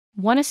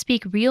Want to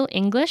speak real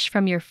English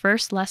from your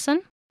first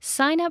lesson?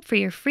 Sign up for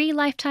your free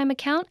lifetime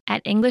account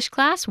at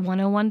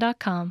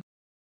EnglishClass101.com.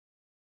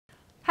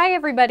 Hi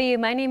everybody,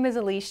 my name is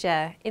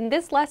Alicia. In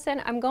this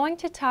lesson, I'm going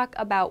to talk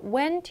about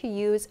when to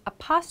use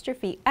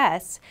apostrophe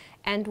S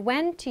and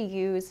when to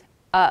use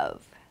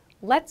of.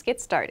 Let's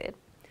get started.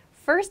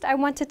 First, I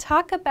want to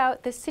talk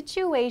about the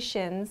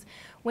situations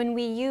when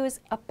we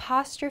use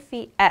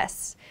apostrophe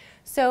S.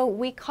 So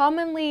we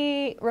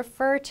commonly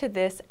refer to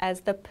this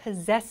as the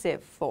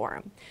possessive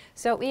form.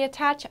 So we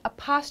attach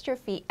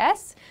apostrophe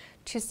S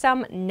to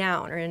some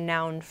noun or a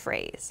noun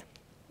phrase.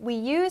 We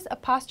use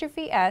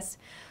apostrophe S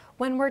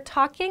when we're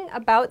talking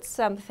about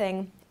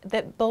something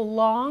that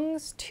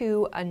belongs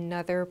to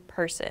another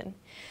person.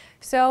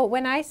 So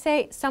when I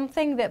say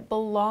something that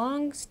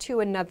belongs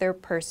to another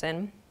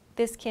person,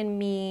 this can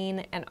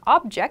mean an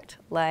object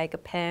like a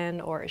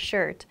pen or a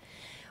shirt,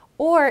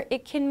 or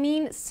it can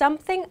mean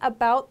something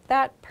about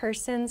that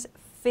person's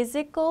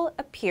physical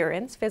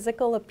appearance.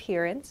 Physical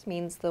appearance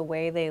means the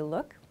way they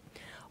look,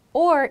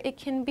 or it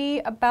can be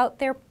about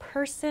their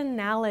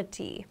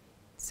personality.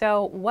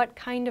 So what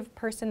kind of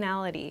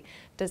personality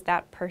does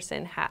that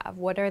person have?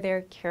 What are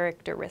their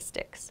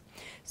characteristics?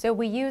 So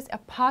we use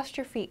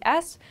apostrophe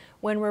S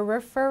when we're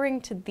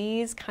referring to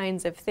these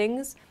kinds of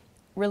things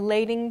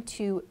relating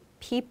to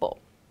people.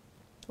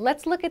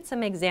 Let's look at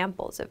some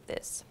examples of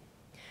this.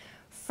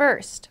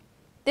 First,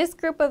 this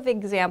group of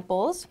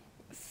examples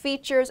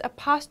features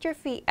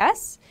apostrophe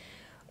S,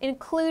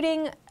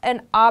 including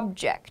an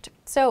object.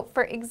 So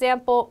for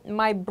example,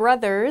 my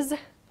brother's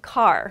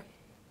car,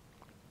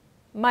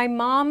 my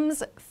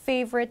mom's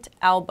favorite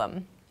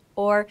album,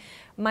 or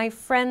my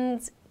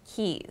friend's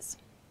keys.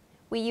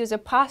 We use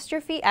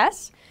apostrophe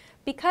S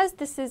because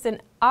this is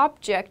an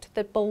object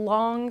that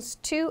belongs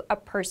to a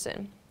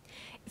person.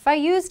 If I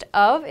used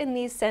of in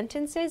these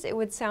sentences, it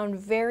would sound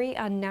very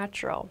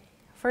unnatural.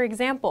 For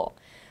example,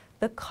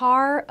 the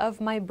car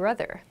of my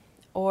brother,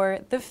 or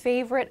the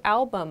favorite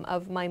album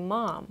of my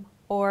mom,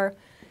 or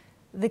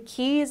the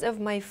keys of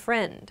my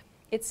friend.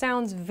 It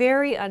sounds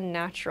very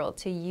unnatural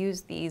to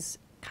use these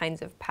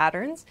kinds of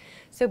patterns.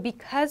 So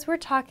because we're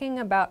talking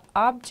about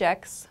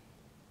objects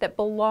that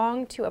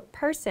belong to a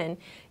person,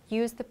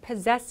 use the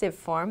possessive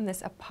form,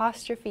 this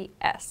apostrophe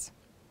S.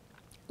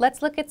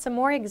 Let's look at some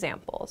more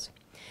examples.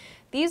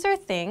 These are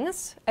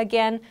things,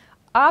 again,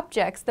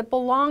 objects that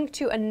belong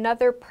to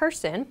another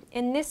person,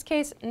 in this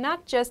case,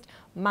 not just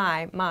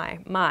my,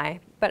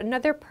 but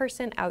another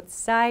person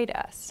outside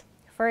us.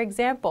 For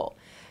example,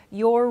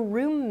 your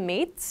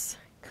roommate's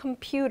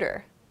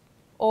computer,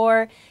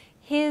 or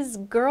his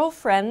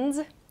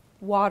girlfriend's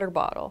water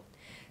bottle.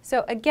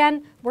 So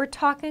again, we're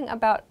talking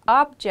about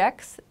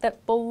objects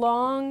that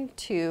belong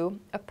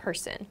to a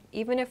person.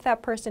 Even if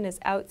that person is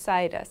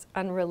outside us,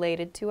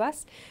 unrelated to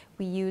us,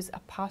 we use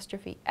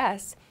apostrophe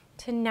S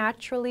to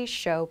naturally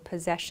show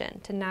possession,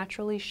 to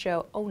naturally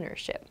show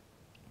ownership.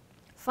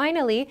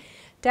 Finally,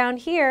 down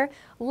here,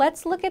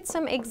 let's look at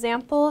some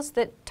examples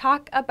that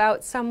talk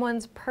about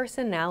someone's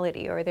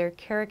personality or their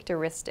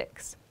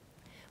characteristics.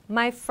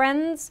 My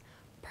friend's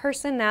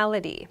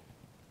personality,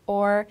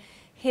 or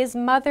his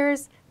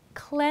mother's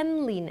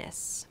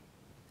cleanliness,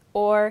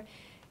 or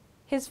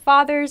his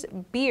father's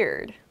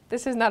beard.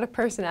 This is not a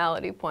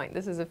personality point,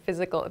 this is a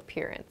physical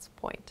appearance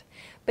point.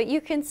 But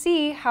you can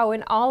see how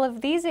in all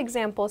of these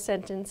example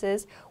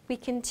sentences, we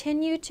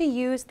continue to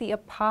use the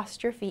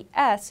apostrophe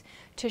S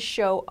to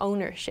show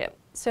ownership.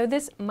 So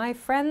this my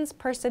friend's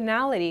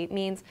personality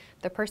means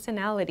the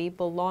personality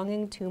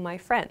belonging to my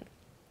friend.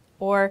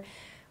 Or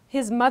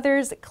his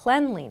mother's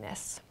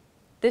cleanliness.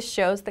 This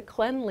shows the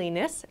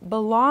cleanliness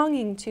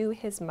belonging to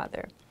his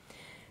mother.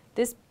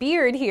 This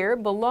beard here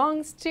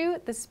belongs to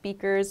the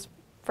speaker's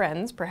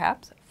friend's,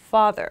 perhaps,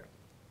 father.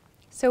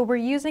 So we're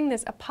using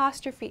this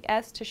apostrophe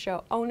S to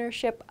show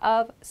ownership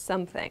of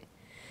something.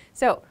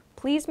 So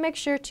please make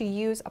sure to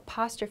use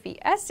apostrophe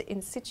S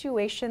in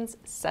situations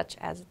such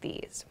as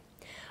these.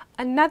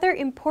 Another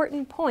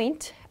important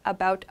point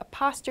about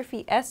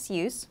apostrophe S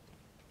use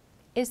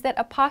is that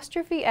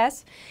apostrophe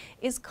S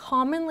is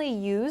commonly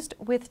used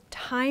with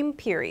time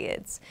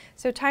periods.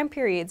 So time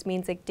periods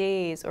means like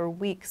days or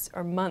weeks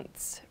or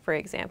months, for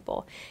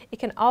example. It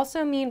can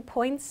also mean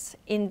points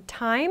in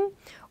time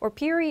or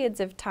periods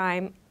of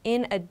time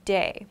in a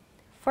day.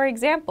 For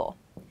example,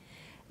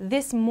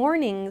 this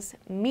morning's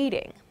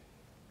meeting.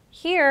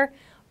 Here,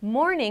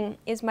 morning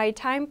is my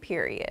time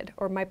period,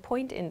 or my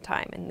point in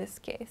time in this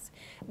case.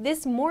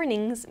 This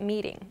morning's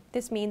meeting.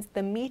 This means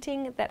the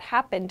meeting that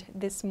happened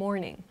this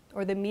morning,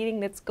 or the meeting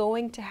that's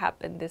going to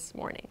happen this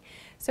morning.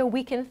 So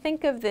we can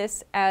think of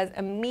this as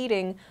a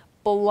meeting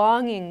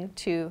belonging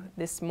to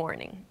this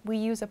morning. We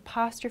use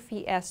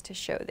apostrophe S to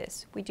show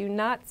this. We do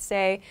not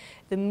say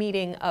the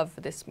meeting of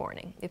this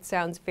morning. It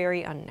sounds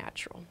very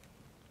unnatural.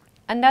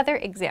 Another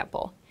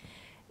example,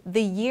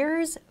 the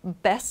year's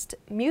best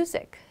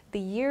music. The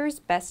year's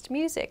best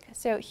music.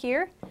 So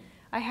here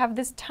I have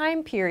this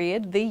time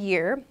period, the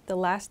year, the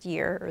last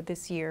year, or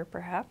this year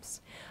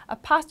perhaps,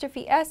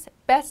 apostrophe S,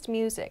 best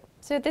music.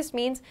 So this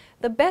means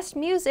the best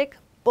music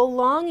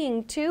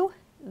belonging to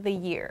the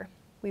year.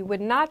 We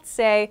would not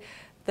say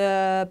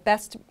the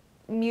best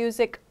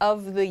music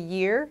of the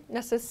year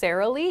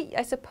necessarily.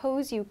 I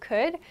suppose you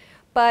could,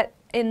 but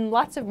in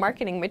lots of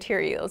marketing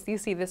materials, you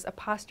see this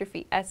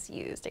apostrophe S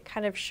used. It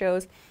kind of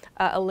shows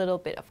a little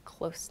bit of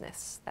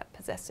closeness, that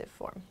possessive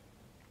form.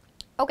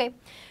 Okay,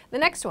 the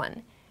next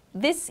one.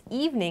 This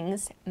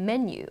evening's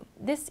menu.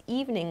 This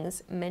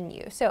evening's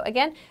menu. So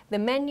again, the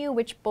menu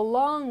which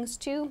belongs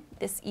to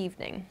this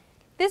evening.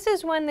 This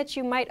is one that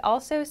you might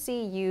also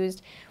see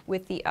used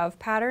with the of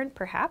pattern,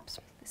 perhaps.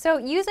 So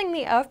using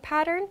the of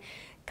pattern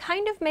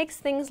kind of makes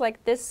things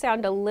like this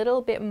sound a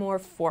little bit more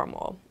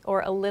formal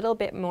or a little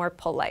bit more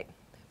polite.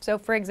 So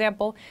for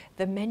example,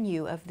 the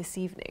menu of this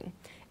evening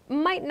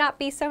might not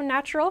be so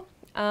natural,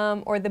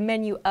 or the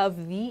menu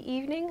of the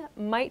evening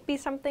might be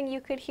something you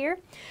could hear.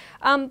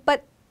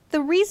 But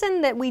the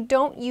reason that we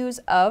don't use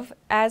of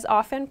as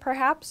often,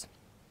 perhaps,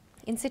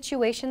 in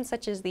situations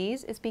such as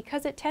these is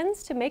because it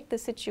tends to make the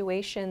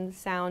situation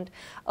sound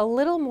a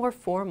little more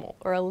formal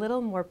or a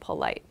little more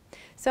polite.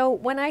 So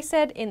when I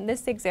said in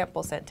this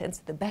example sentence,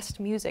 the best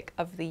music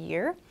of the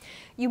year,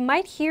 you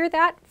might hear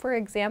that, for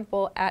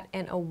example, at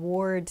an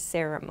award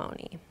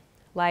ceremony,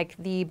 like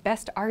the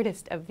best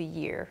artist of the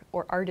year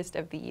or artist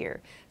of the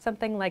year.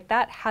 Something like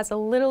that has a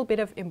little bit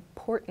of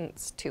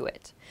importance to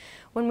it.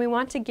 When we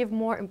want to give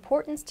more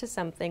importance to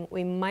something,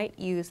 we might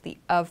use the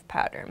of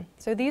pattern.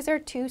 So these are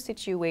two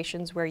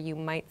situations where you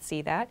might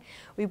see that.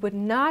 We would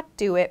not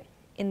do it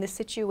in the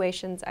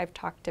situations I've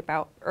talked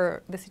about,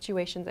 or the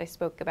situations I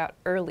spoke about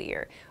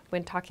earlier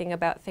when talking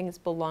about things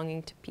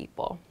belonging to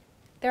people.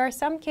 There are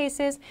some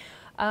cases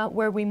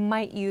where we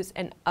might use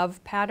an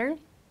of pattern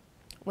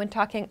when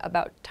talking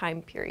about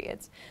time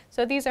periods.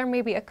 So these are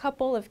maybe a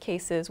couple of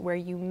cases where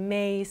you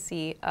may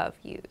see of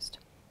used.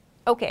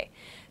 Okay,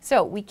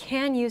 so we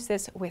can use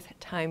this with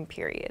time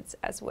periods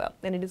as well,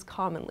 and it is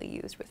commonly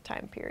used with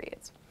time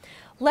periods.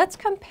 Let's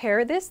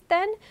compare this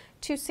then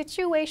to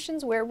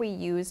situations where we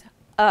use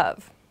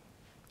of.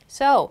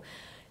 So,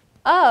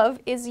 of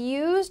is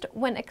used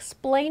when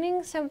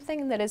explaining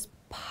something that is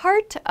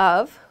part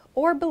of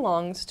or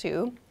belongs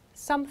to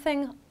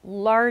something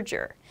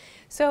larger.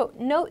 So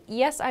note,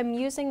 yes, I'm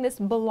using this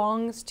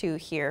belongs to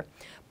here,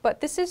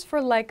 but this is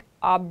for like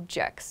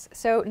objects.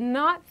 So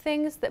not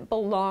things that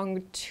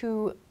belong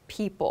to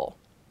people.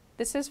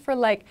 This is for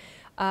like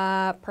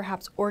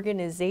perhaps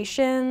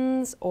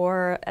organizations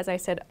or, as I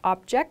said,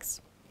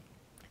 objects.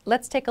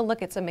 Let's take a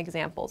look at some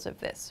examples of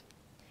this.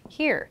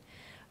 Here,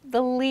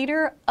 the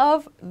leader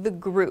of the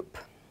group,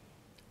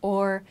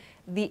 or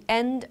the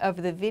end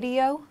of the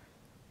video,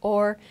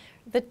 or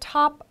the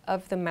top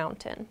of the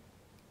mountain.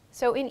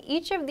 So in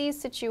each of these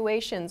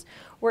situations,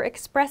 we're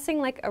expressing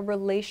like a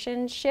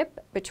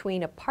relationship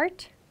between a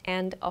part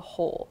and a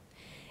whole.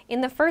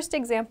 In the first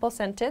example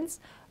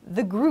sentence,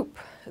 the group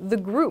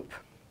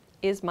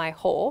is my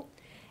whole,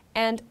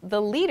 and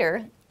the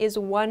leader is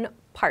one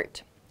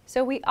part.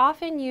 So we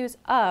often use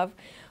of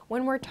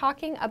when we're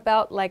talking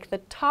about like the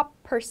top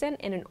person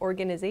in an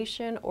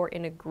organization or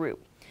in a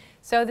group.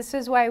 So this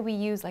is why we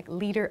use like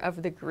leader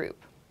of the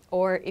group.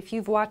 Or if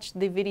you've watched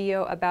the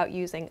video about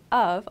using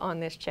of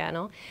on this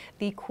channel,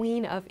 the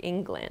Queen of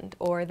England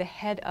or the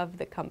head of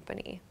the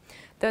company.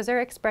 Those are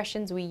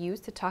expressions we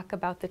use to talk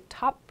about the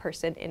top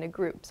person in a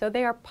group. So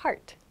they are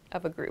part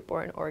of a group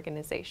or an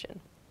organization.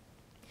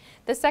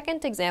 The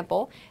second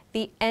example,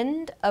 the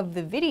end of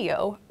the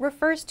video,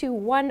 refers to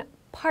one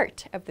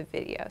part of the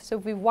video. So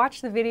if we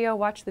watch the video,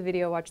 watch the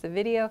video, watch the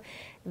video,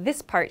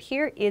 this part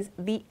here is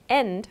the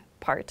end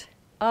part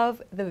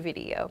of the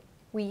video.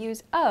 We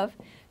use of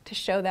to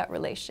show that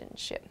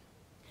relationship.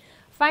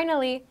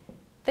 Finally,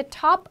 the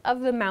top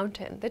of the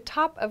mountain. The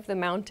top of the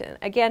mountain.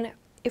 Again,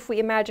 if we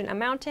imagine a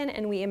mountain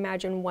and we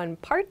imagine one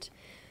part,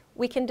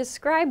 we can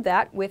describe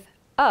that with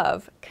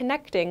of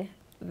connecting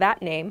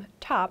that name,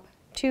 top,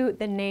 to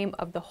the name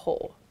of the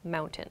whole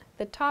mountain.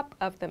 The top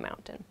of the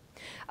mountain.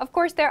 Of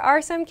course, there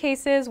are some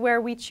cases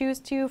where we choose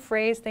to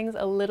phrase things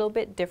a little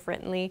bit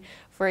differently.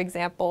 For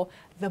example,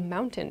 the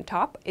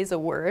mountaintop is a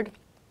word.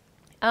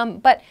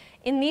 But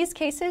in these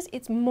cases,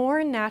 it's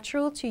more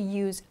natural to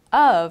use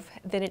of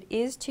than it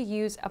is to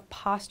use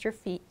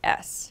apostrophe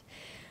s.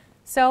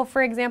 So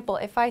for example,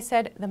 if I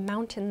said the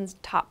mountain's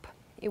top,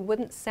 it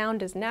wouldn't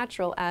sound as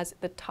natural as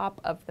the top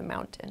of the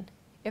mountain.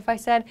 If I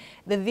said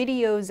the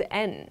video's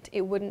end,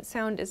 it wouldn't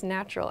sound as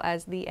natural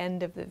as the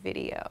end of the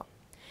video.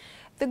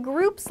 The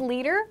group's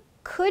leader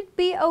could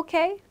be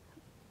okay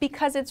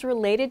because it's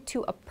related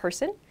to a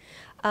person,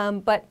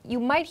 but you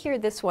might hear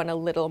this one a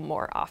little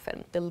more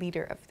often, the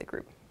leader of the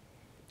group.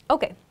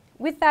 Okay,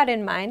 with that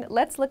in mind,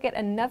 let's look at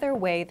another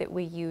way that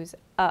we use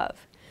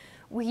of.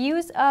 We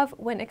use of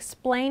when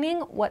explaining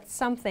what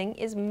something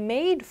is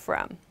made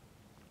from.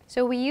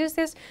 So we use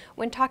this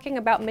when talking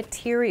about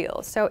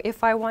materials. So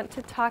if I want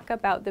to talk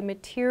about the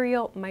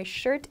material my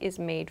shirt is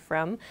made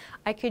from,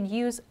 I could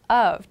use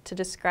of to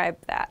describe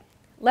that.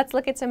 Let's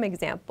look at some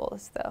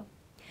examples though.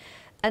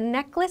 A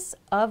necklace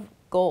of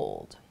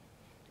gold.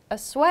 A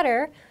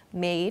sweater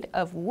made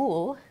of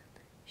wool.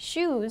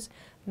 Shoes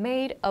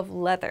made of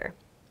leather.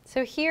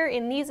 So here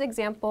in these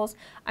examples,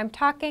 I'm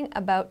talking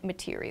about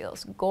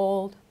materials,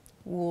 gold,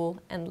 wool,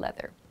 and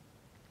leather.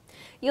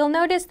 You'll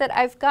notice that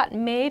I've got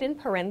made in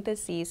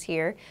parentheses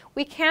here.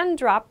 We can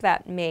drop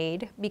that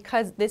made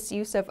because this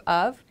use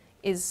of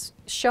is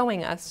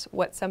showing us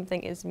what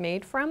something is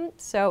made from.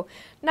 So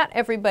not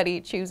everybody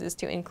chooses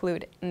to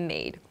include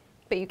made,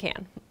 but you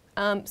can.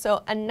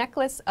 So a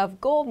necklace of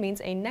gold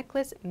means a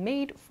necklace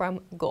made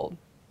from gold.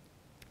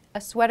 A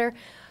sweater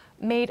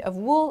made of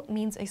wool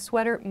means a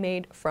sweater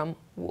made from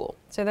wool.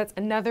 So that's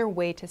another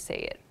way to say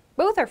it.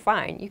 Both are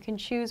fine. You can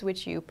choose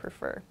which you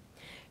prefer.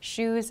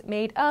 Shoes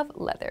made of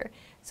leather.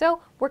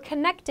 So we're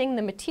connecting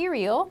the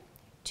material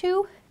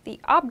to the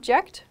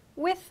object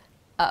with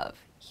of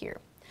here.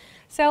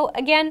 So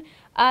again,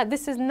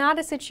 this is not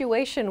a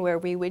situation where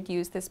we would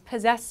use this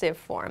possessive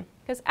form,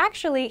 because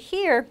actually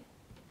here,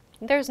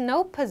 there's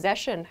no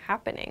possession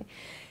happening.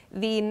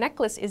 The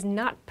necklace is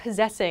not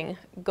possessing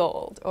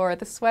gold, or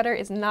the sweater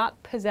is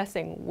not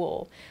possessing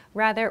wool.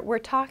 Rather, we're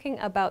talking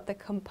about the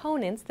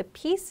components, the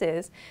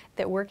pieces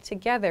that work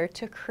together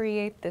to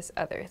create this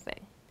other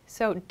thing.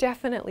 So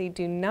definitely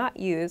do not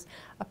use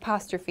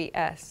apostrophe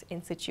S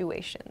in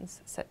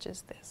situations such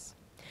as this.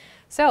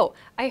 So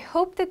I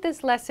hope that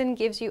this lesson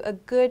gives you a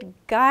good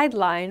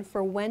guideline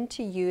for when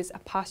to use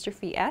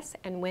apostrophe S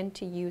and when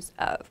to use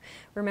of.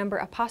 Remember,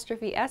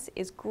 apostrophe S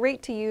is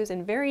great to use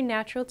and very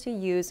natural to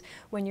use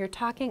when you're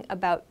talking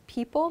about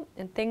people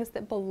and things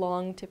that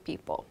belong to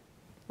people.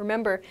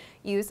 Remember,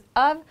 use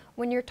of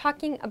when you're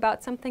talking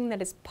about something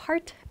that is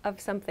part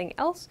of something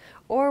else,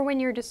 or when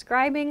you're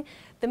describing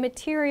the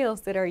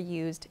materials that are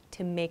used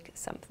to make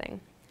something.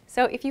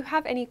 So if you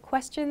have any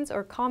questions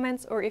or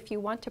comments, or if you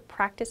want to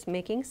practice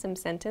making some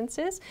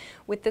sentences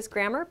with this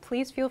grammar,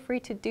 please feel free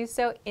to do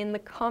so in the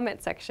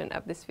comment section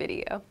of this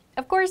video.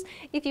 Of course,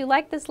 if you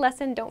like this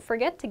lesson, don't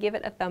forget to give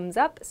it a thumbs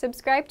up,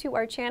 subscribe to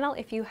our channel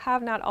if you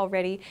have not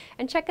already,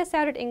 and check us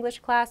out at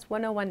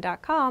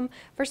EnglishClass101.com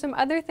for some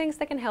other things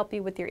that can help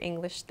you with your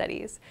English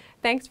studies.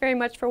 Thanks very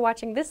much for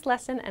watching this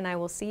lesson, and I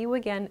will see you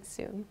again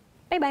soon.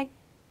 Bye-bye.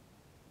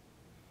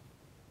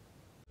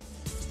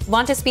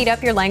 Want to speed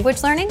up your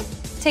language learning?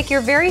 Take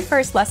your very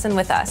first lesson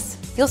with us.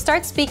 You'll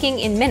start speaking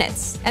in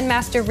minutes and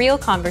master real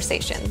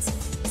conversations.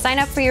 Sign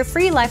up for your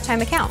free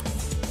lifetime account.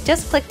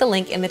 Just click the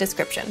link in the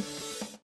description.